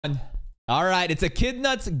All right, it's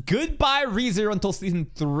Echidnut's goodbye ReZero until season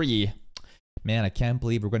 3. Man, I can't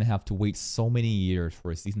believe we're gonna have to wait so many years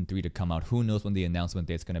for season 3 to come out. Who knows when the announcement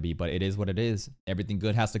date's gonna be, but it is what it is. Everything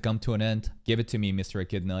good has to come to an end. Give it to me, Mr.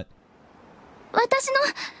 Echidnut.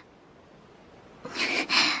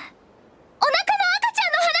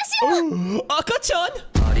 Oh, Akachan!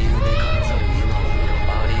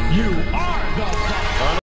 You are the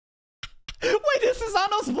father. Wait, this is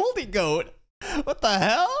Ano's multi-goat. What the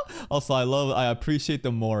hell? Also, I appreciate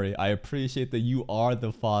the Mori. I appreciate that you are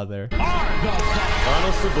the father. You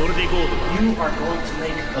are going to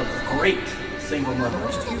make a great single mother.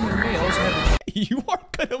 You are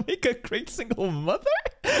gonna make a great single mother?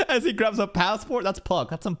 As he grabs a passport? That's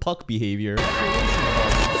Puck. That's some Puck behavior.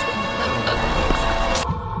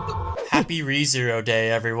 Happy ReZero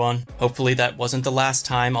Day, everyone. Hopefully that wasn't the last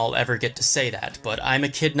time I'll ever get to say that, but I'm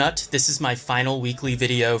Echidnut. This is my final weekly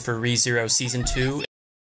video for ReZero Season 2.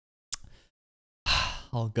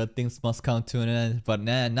 All good things must come to an end, but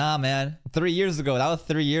nah, man. 3 years ago, that was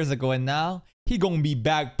 3 years ago, and now he gonna be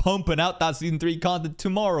back pumping out that Season 3 content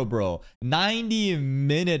tomorrow, bro.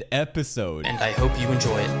 90-minute episode. And I hope you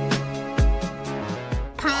enjoy it.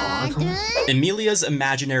 Emilia's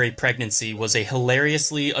imaginary pregnancy was a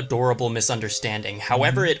hilariously adorable misunderstanding.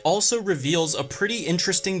 However, it also reveals a pretty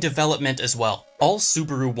interesting development as well. All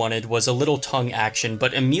Subaru wanted was a little tongue action,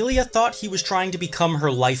 but Emilia thought he was trying to become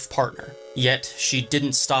her life partner. Yet, she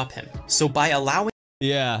didn't stop him. So by allowing—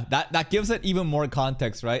 Yeah, that gives it even more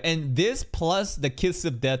context, right? And this plus the kiss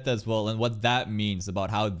of death as well, and what that means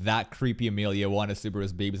about how that creepy Emilia wanted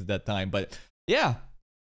Subaru's babies at that time. But yeah,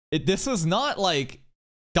 this was not like,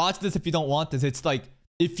 dodge this if you don't want this. It's like,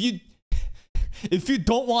 if you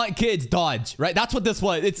don't want kids, dodge, right? That's what this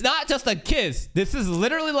was. It's not just a kiss. This is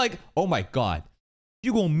literally like, oh my god,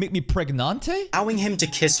 you gonna make me pregnante? Allowing him to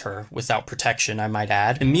kiss her, without protection I might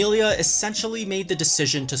add, Emilia essentially made the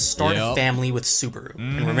decision to start a family with Subaru.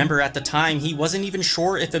 And remember, at the time, he wasn't even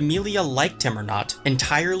sure if Emilia liked him or not,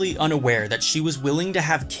 entirely unaware that she was willing to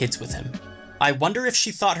have kids with him. I wonder if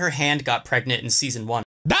she thought her hand got pregnant in Season 1.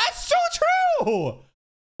 That's so true!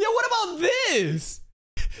 Yeah, what about this?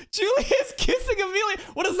 Julia's kissing Emilia.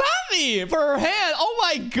 What does that mean for her hand? Oh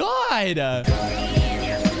my god!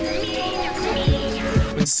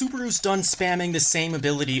 When Subaru's done spamming the same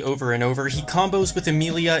ability over and over, he combos with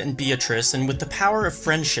Emilia and Beatrice, and with the power of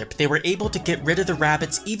friendship, they were able to get rid of the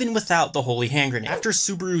rabbits even without the holy hand grenade. After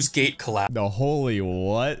Subaru's gate collapsed— The holy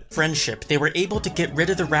what? Friendship, they were able to get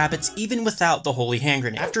rid of the rabbits even without the holy hand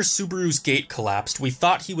grenade. After Subaru's gate collapsed, we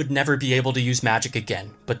thought he would never be able to use magic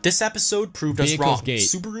again. But this episode proved us wrong.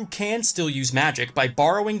 Subaru can still use magic by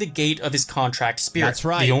borrowing the gate of his contract spirit. That's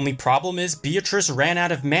right. The only problem is Beatrice ran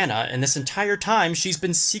out of mana, and this entire time she's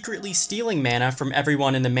been secretly stealing mana from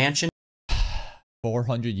everyone in the mansion.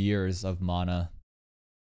 400 years of mana.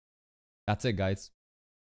 That's it, guys.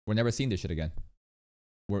 We're never seeing this shit again.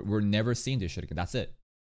 We're never seeing this shit again. That's it.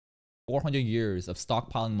 400 years of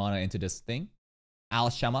stockpiling mana into this thing. Al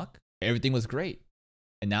Shamak. Everything was great.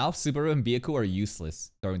 And now Subaru and Byaku are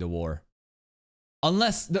useless during the war.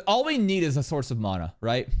 Unless all we need is a source of mana,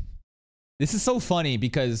 right? This is so funny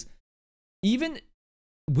because even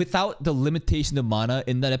without the limitation of mana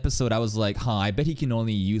in that episode, I was like, huh, I bet he can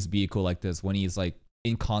only use Byaku like this when he's like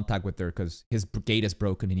in contact with her because his gate is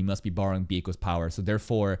broken and he must be borrowing Byaku's power. So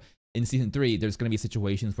therefore, in Season 3, there's going to be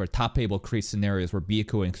situations where Top Table creates scenarios where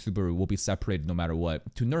Byaku and Subaru will be separated no matter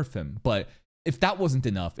what to nerf him. But if that wasn't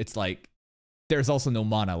enough, it's like there's also no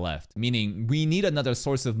mana left. Meaning we need another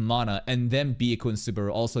source of mana, and then Byaku and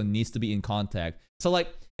Subaru also needs to be in contact. So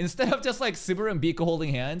like, instead of just like Subaru and Byaku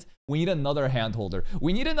holding hands, we need another hand holder.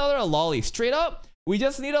 We need another lolly. Straight up, we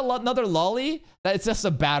just need another lolly that's just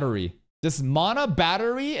a battery. This mana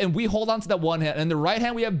battery, and we hold on to that one hand. And the right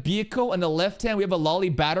hand, we have Byaku, and the left hand, we have a lolly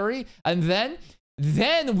battery. And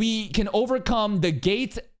then we can overcome the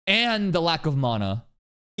gate and the lack of mana.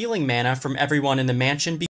 Stealing mana from everyone in the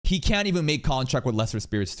mansion. He can't even make contract with lesser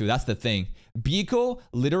spirits too. That's the thing. Byaku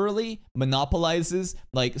literally monopolizes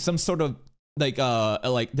like some sort of like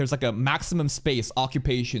there's like a maximum space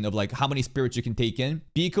occupation of like how many spirits you can take in.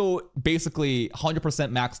 Byaku basically 100%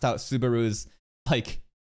 maxed out Subaru's like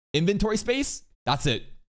inventory space. That's it.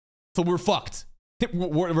 So we're fucked.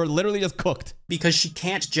 We're literally just cooked. Because she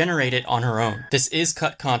can't generate it on her own. This is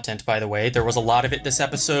cut content, by the way. There was a lot of it this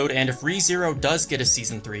episode, and if ReZero does get a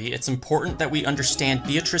Season 3, it's important that we understand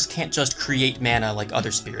Beatrice can't just create mana like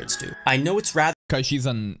other spirits do. I know it's rather— Because she's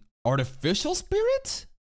an artificial spirit?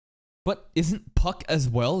 But isn't Puck as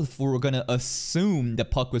well, if we're gonna assume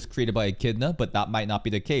that Puck was created by Echidna, but that might not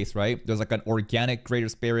be the case, right? There's like an organic greater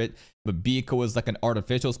spirit, but Byaku is like an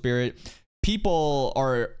artificial spirit. people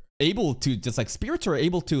are able to just like spirits are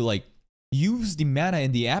able to like use the mana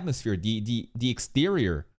in the atmosphere, the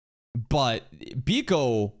exterior, but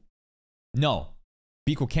Biko, no,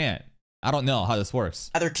 Biko can't. I don't know how this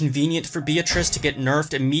works. Rather convenient for Beatrice to get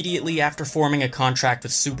nerfed immediately after forming a contract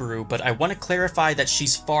with Subaru, but I want to clarify that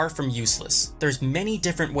she's far from useless. There's many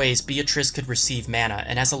different ways Beatrice could receive mana,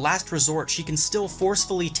 and as a last resort, she can still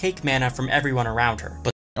forcefully take mana from everyone around her.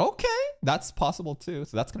 But okay, that's possible too.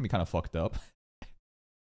 So that's gonna be kind of fucked up.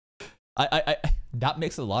 That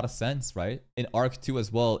makes a lot of sense, right? In Arc 2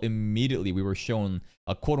 as well, immediately we were shown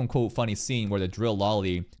a quote-unquote funny scene where the Drill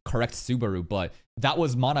Lolly corrects Subaru, but that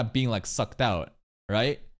was mana being like sucked out,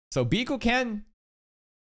 right? So Biko can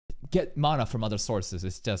get mana from other sources.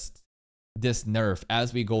 It's just this nerf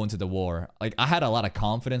as we go into the war. Like, I had a lot of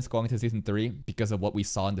confidence going into season 3 because of what we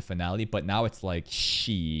saw in the finale, but now it's like,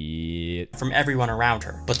 shit. From everyone around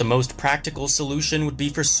her. But the most practical solution would be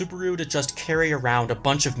for Subaru to just carry around a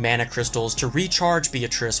bunch of mana crystals to recharge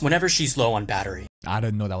Beatrice whenever she's low on battery. I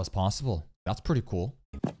didn't know that was possible. That's pretty cool.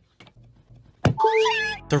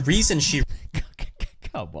 The reason she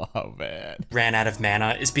Come on, man. ran out of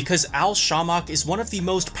mana is because Al Shamak is one of the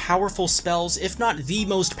most powerful spells, if not the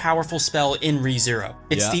most powerful spell in ReZero.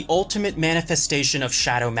 It's the ultimate manifestation of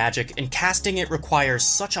shadow magic, and casting it requires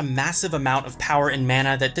such a massive amount of power and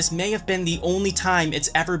mana that this may have been the only time it's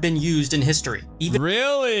ever been used in history.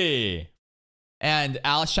 Really? And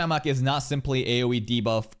Al Shamak is not simply AoE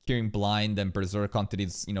debuff, curing blind and berserk onto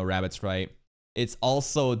these, rabbits, right? It's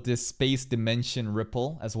also this space dimension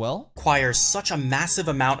ripple as well. Requires such a massive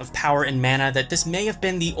amount of power and mana that this may have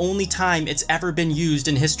been the only time it's ever been used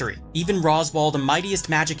in history. Even Roswaal, the mightiest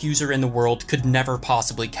magic user in the world, could never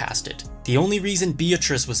possibly cast it. The only reason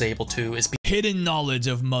Beatrice was able to is hidden knowledge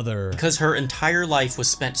of Mother. Because her entire life was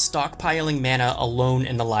spent stockpiling mana alone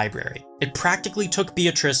in the library. It practically took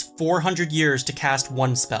Beatrice 400 years to cast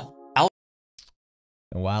one spell.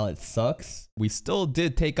 And while it sucks, we still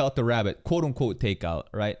did take out the rabbit, quote unquote take out,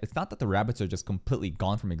 right? It's not that the rabbits are just completely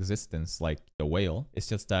gone from existence like the whale. It's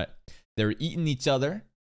just that they're eating each other.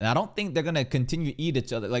 And I don't think they're going to continue to eat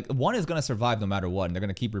each other. Like, one is going to survive no matter what, and they're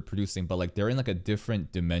going to keep reproducing, but like they're in like a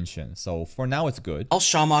different dimension. So for now, it's good. Al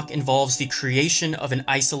Shamak involves the creation of an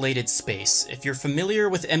isolated space. If you're familiar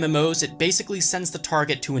with MMOs, it basically sends the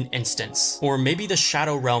target to an instance. Or maybe the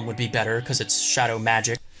Shadow Realm would be better because it's shadow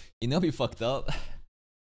magic. It'd be fucked up.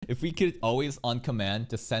 If we could always on command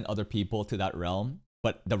just send other people to that realm,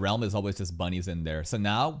 but the realm is always just bunnies in there. So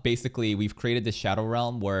now basically we've created this shadow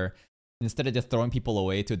realm where instead of just throwing people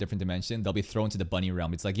away to a different dimension, they'll be thrown to the bunny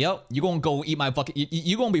realm. It's like, yo, you gonna go eat my fucking,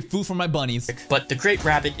 you gonna be food for my bunnies. But the Great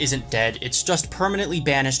Rabbit isn't dead, it's just permanently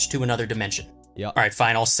banished to another dimension. Yeah. Alright,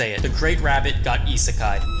 fine, I'll say it. The Great Rabbit got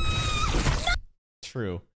isekai'd.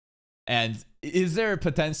 True. And is there a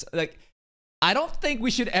potential, like, I don't think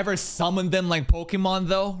we should ever summon them like Pokemon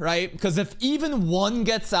though, right? Because if even one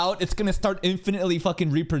gets out, it's gonna start infinitely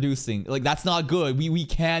fucking reproducing. Like, that's not good. We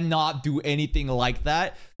cannot do anything like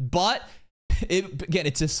that. But again,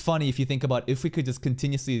 it's just funny if you think about if we could just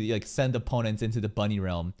continuously like send opponents into the bunny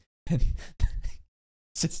realm.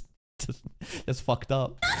 It's just fucked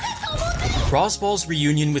up. Roswaal's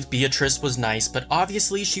reunion with Beatrice was nice, but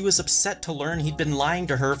obviously she was upset to learn he'd been lying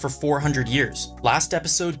to her for 400 years. Last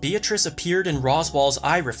episode, Beatrice appeared in Roswaal's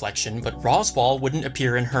eye reflection, but Roswaal wouldn't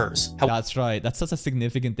appear in hers. That's right. That's such a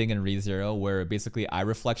significant thing in ReZero, where basically eye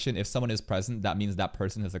reflection, if someone is present, that means that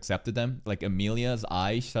person has accepted them. Like Amelia's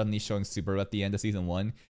eye suddenly showing Subaru at the end of season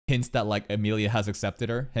 1. Hints that like Amelia has accepted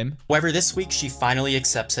him. However, this week she finally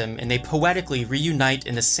accepts him, and they poetically reunite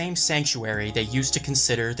in the same sanctuary they used to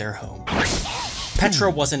consider their home. Petra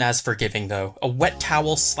wasn't as forgiving though. A wet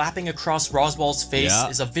towel slapping across Roswaal's face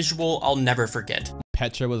is a visual I'll never forget.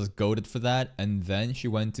 Petra was goated for that, and then she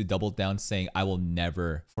went to double down saying, I will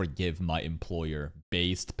never forgive my employer.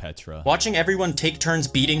 Based Petra. Watching everyone take turns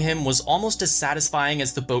beating him was almost as satisfying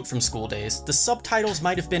as the boat from School Days. The subtitles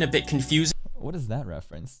might have been a bit confusing. What is that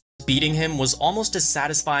reference? Beating him was almost as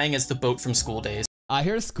satisfying as the boat from School Days. I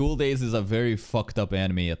hear School Days is a very fucked up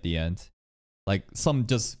anime at the end. Like, some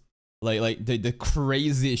just, like the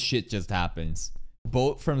craziest shit just happens.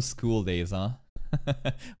 Boat from School Days, huh?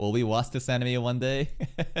 Will we watch this anime one day?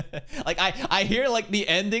 Like, I hear like the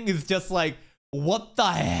ending is just like, what the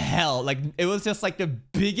hell? Like, it was just like the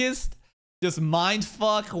biggest just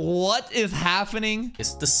mindfuck. What is happening?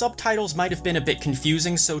 The subtitles might have been a bit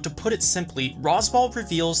confusing, so to put it simply, Roswaal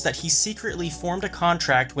reveals that he secretly formed a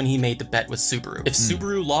contract when he made the bet with Subaru. If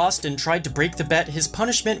Subaru lost and tried to break the bet, his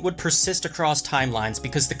punishment would persist across timelines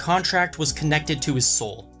because the contract was connected to his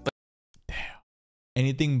soul. But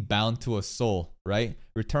anything bound to a soul, right?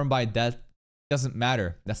 Returned by death Doesn't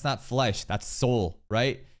matter. That's not flesh. That's soul,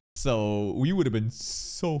 right? So we would have been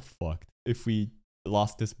so fucked if we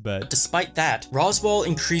lost this bet. Despite that, Roswaal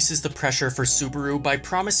increases the pressure for Subaru by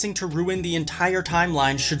promising to ruin the entire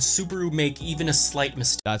timeline should Subaru make even a slight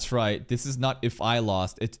mistake. That's right. This is not if I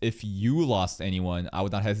lost. It's if you lost anyone. I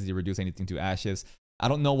would not hesitate to reduce anything to ashes. I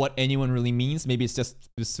don't know what anyone really means. Maybe it's just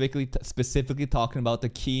specifically talking about the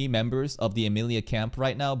key members of the Emilia camp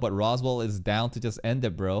right now, but Roswaal is down to just end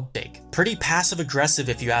it, bro. Pretty passive aggressive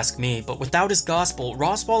if you ask me, but without his gospel,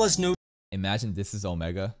 Roswaal has no... Imagine this is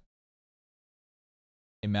Omega.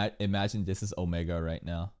 Imagine this is Omega right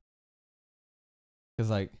now. Because,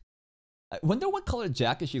 like, I wonder what color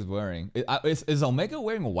jacket she's wearing. Is Omega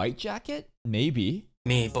wearing a white jacket? Maybe.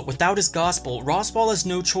 But without his gospel, Roswaal has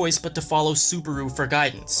no choice but to follow Subaru for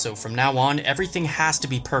guidance, so from now on, everything has to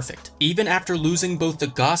be perfect. Even after losing both the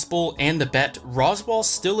gospel and the bet, Roswaal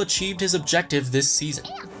still achieved his objective this season.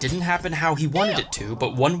 Didn't happen how he wanted it to,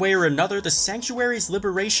 but one way or another, the Sanctuary's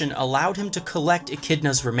liberation allowed him to collect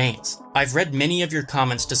Echidna's remains. I've read many of your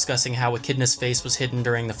comments discussing how Echidna's face was hidden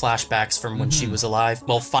during the flashbacks from when she was alive.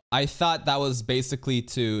 Well, I thought that was basically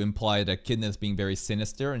to imply that Echidna's being very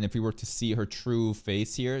sinister, and if we were to see her true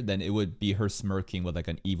face here, then it would be her smirking with like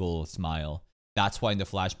an evil smile. That's why in the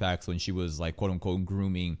flashbacks when she was like quote-unquote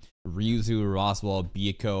grooming Ryuzu, Roswaal,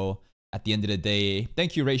 Biko, at the end of the day,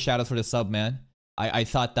 thank you Ray Shadows for the sub, man. I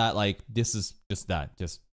thought that like this is just that,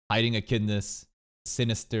 just hiding Echidna's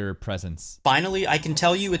sinister presence. Finally, I can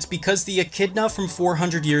tell you it's because the Echidna from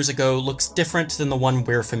 400 years ago looks different than the one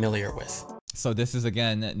we're familiar with. So this is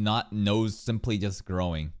again not nose simply just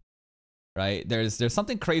growing, right? There's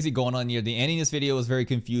something crazy going on here. The ending of this video was very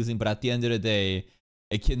confusing, but at the end of the day,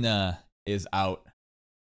 Echidna is out.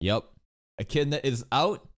 Yep, Echidna is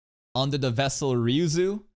out under the vessel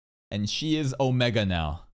Ryuzu, and she is Omega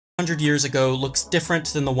now. 100 years ago looks different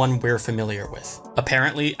than the one we're familiar with.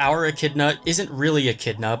 Apparently, our Echidna isn't really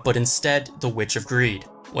Echidna, but instead the Witch of Greed.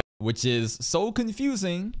 Which is so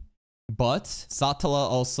confusing, but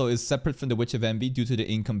Satala also is separate from the Witch of Envy due to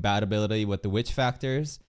the incompatibility with the witch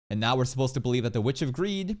factors. And now we're supposed to believe that the Witch of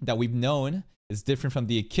Greed that we've known is different from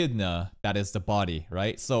the Echidna that is the body,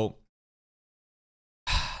 right? So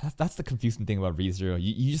that's the confusing thing about ReZero.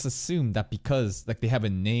 You just assume that because like they have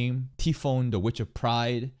a name, Typhon, the Witch of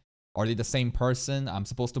Pride, are they the same person? I'm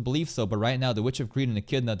supposed to believe so, but right now the Witch of Greed and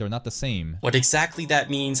Echidna, they're not the same. What exactly that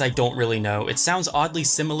means, I don't really know. It sounds oddly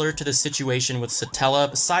similar to the situation with Satella,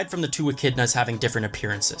 aside from the two Echidnas having different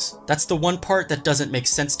appearances. That's the one part that doesn't make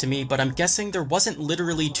sense to me, but I'm guessing there wasn't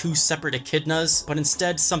literally two separate Echidnas, but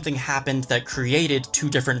instead something happened that created two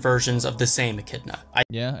different versions of the same Echidna.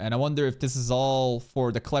 Yeah, and I wonder if this is all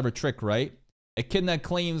for the clever trick, right? Echidna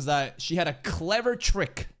claims that she had a clever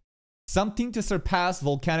trick. Something to surpass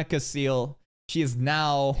Volcanicus seal. She is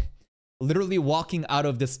now literally walking out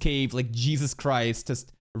of this cave like Jesus Christ,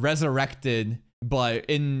 just resurrected, but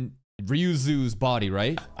in Ryuzu's body,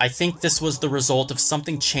 right? I think this was the result of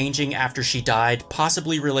something changing after she died,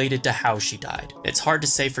 possibly related to how she died. It's hard to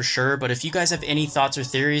say for sure, but if you guys have any thoughts or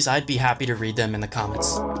theories, I'd be happy to read them in the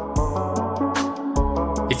comments.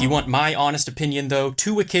 If you want my honest opinion though,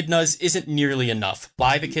 2 Echidnas isn't nearly enough.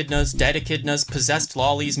 Live Echidnas, dead Echidnas, possessed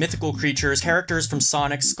lollies, mythical creatures, characters from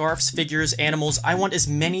Sonic, scarfs, figures, animals, I want as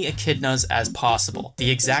many Echidnas as possible. The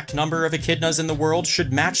exact number of Echidnas in the world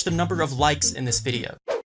should match the number of likes in this video.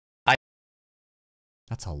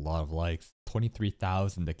 That's a lot of likes.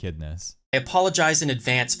 23,000 Echidnas. I apologize in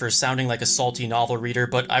advance for sounding like a salty novel reader,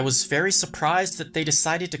 but I was very surprised that they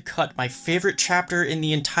decided to cut my favorite chapter in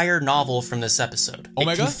the entire novel from this episode.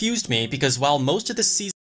 Omega? It confused me because while most of the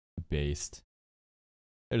season... Based.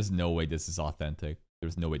 There's no way this is authentic.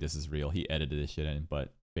 There's no way this is real. He edited this shit in,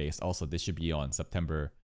 but based. Also, this should be on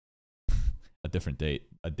September... a different date.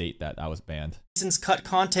 A date that I was banned. Season's cut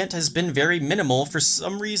content has been very minimal. For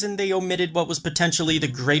some reason, they omitted what was potentially the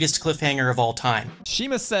greatest cliffhanger of all time.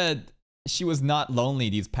 Shima said she was not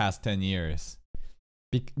lonely these past 10 years.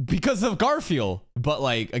 Because of Garfield. But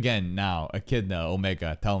like, again, now, Echidna,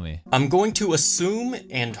 Omega, tell me. I'm going to assume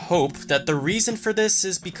and hope that the reason for this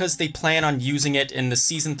is because they plan on using it in the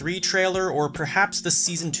Season 3 trailer or perhaps the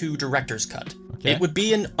Season 2 director's cut. Okay. It would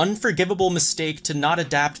be an unforgivable mistake to not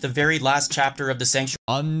adapt the very last chapter of the Sanctuary.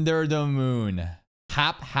 Under the moon.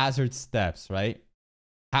 Haphazard steps, right?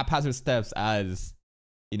 Haphazard steps as,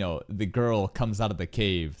 you know, the girl comes out of the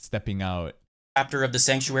cave, stepping out chapter of the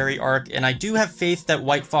Sanctuary arc, and I do have faith that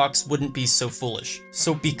White Fox wouldn't be so foolish.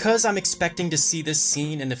 So because I'm expecting to see this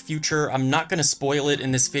scene in the future, I'm not going to spoil it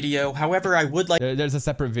in this video. However, I would like There's a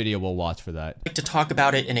separate video we'll watch for that. to talk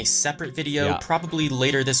about it in a separate video, probably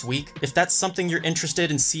later this week. If that's something you're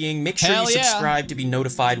interested in seeing, make sure you subscribe to be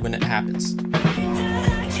notified when it happens.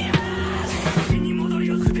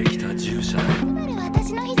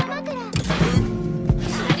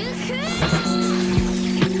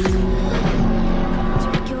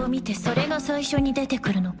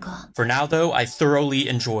 For now though, I thoroughly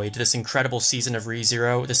enjoyed this incredible season of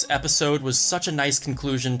ReZero. This episode was such a nice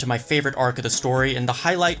conclusion to my favorite arc of the story, and the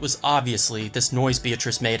highlight was obviously this noise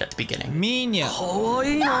Beatrice made at the beginning. Minya.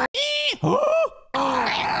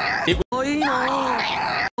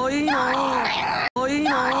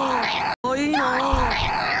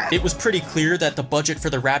 It was pretty clear that the budget for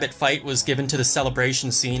the rabbit fight was given to the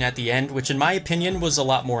celebration scene at the end, which in my opinion was a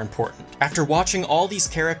lot more important. After watching all these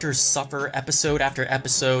characters suffer episode after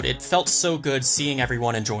episode, it felt so good seeing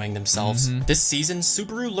everyone enjoying themselves. This season,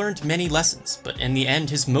 Subaru learned many lessons, but in the end,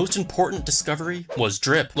 his most important discovery was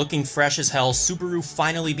Drip. Looking fresh as hell, Subaru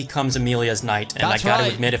finally becomes Emilia's knight, and I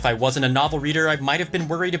gotta admit, if I wasn't a novel reader, I might have been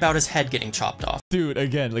worried about his head getting chopped off. Dude,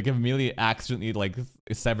 again, like if Emilia accidentally like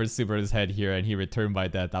severed Subaru's head here and he returned by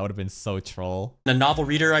death, that would have been so troll. A novel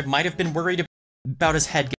reader, I might have been worried about his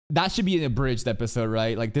head. That should be an abridged episode,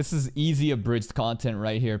 right? Like this is easy abridged content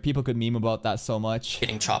right here. People could meme about that so much.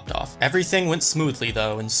 Getting chopped off. Everything went smoothly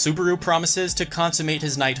though, and Subaru promises to consummate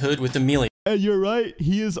his knighthood with Emilia. And you're right,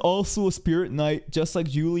 he is also a spirit knight, just like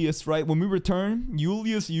Julius, right? When we return,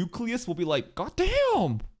 Julius Euclius will be like, God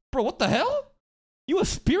damn, bro, what the hell? You a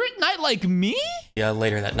spirit knight like me? Yeah,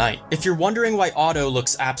 later that night. If you're wondering why Otto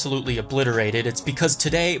looks absolutely obliterated, it's because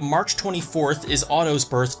today, March 24th, is Otto's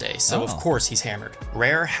birthday, so of course he's hammered.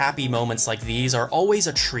 Rare, happy moments like these are always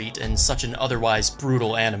a treat in such an otherwise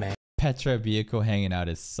brutal anime. Petra and Byakuya hanging out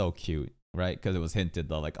is so cute, right? Because it was hinted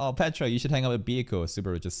though, like, oh, Petra, you should hang out with Byakuya.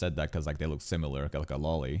 Subaru just said that because like they look similar, like a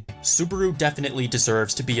lolly. Subaru definitely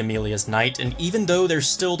deserves to be Emilia's knight, and even though there's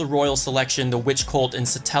still the royal selection, the witch cult, and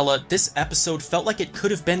Satella, this episode felt like it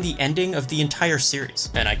could have been the ending of the entire series.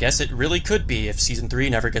 And I guess it really could be if season 3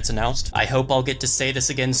 never gets announced. I hope I'll get to say this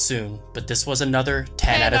again soon, but this was another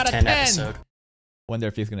 10 out of 10 episode. Wonder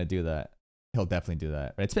if he's gonna do that. He'll definitely do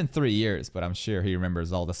that. It's been 3 years, but I'm sure he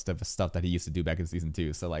remembers all the stuff that he used to do back in season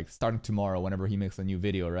 2. So like starting tomorrow, whenever he makes a new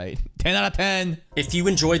video, right? 10 out of 10. If you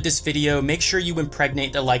enjoyed this video, make sure you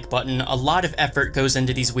impregnate the like button. A lot of effort goes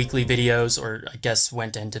into these weekly videos, or I guess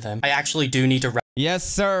went into them. I actually do need to Yes,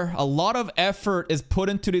 sir. A lot of effort is put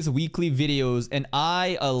into these weekly videos, and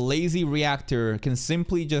I, a lazy reactor, can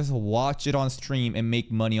simply just watch it on stream and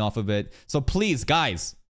make money off of it. So please,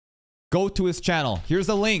 guys, go to his channel. Here's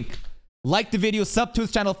a link. Like the video, sub to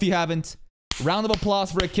his channel if you haven't. Round of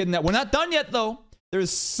applause for Echidnut. We're not done yet, though.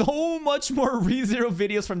 There's so much more ReZero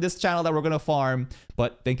videos from this channel that we're going to farm.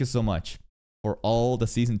 But thank you so much for all the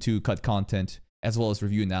Season 2 cut content, as well as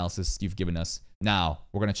review analysis you've given us. Now,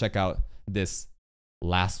 we're going to check out this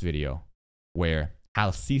last video, where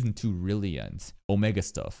how Season 2 really ends. Omega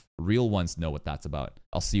stuff. Real ones know what that's about.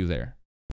 I'll see you there.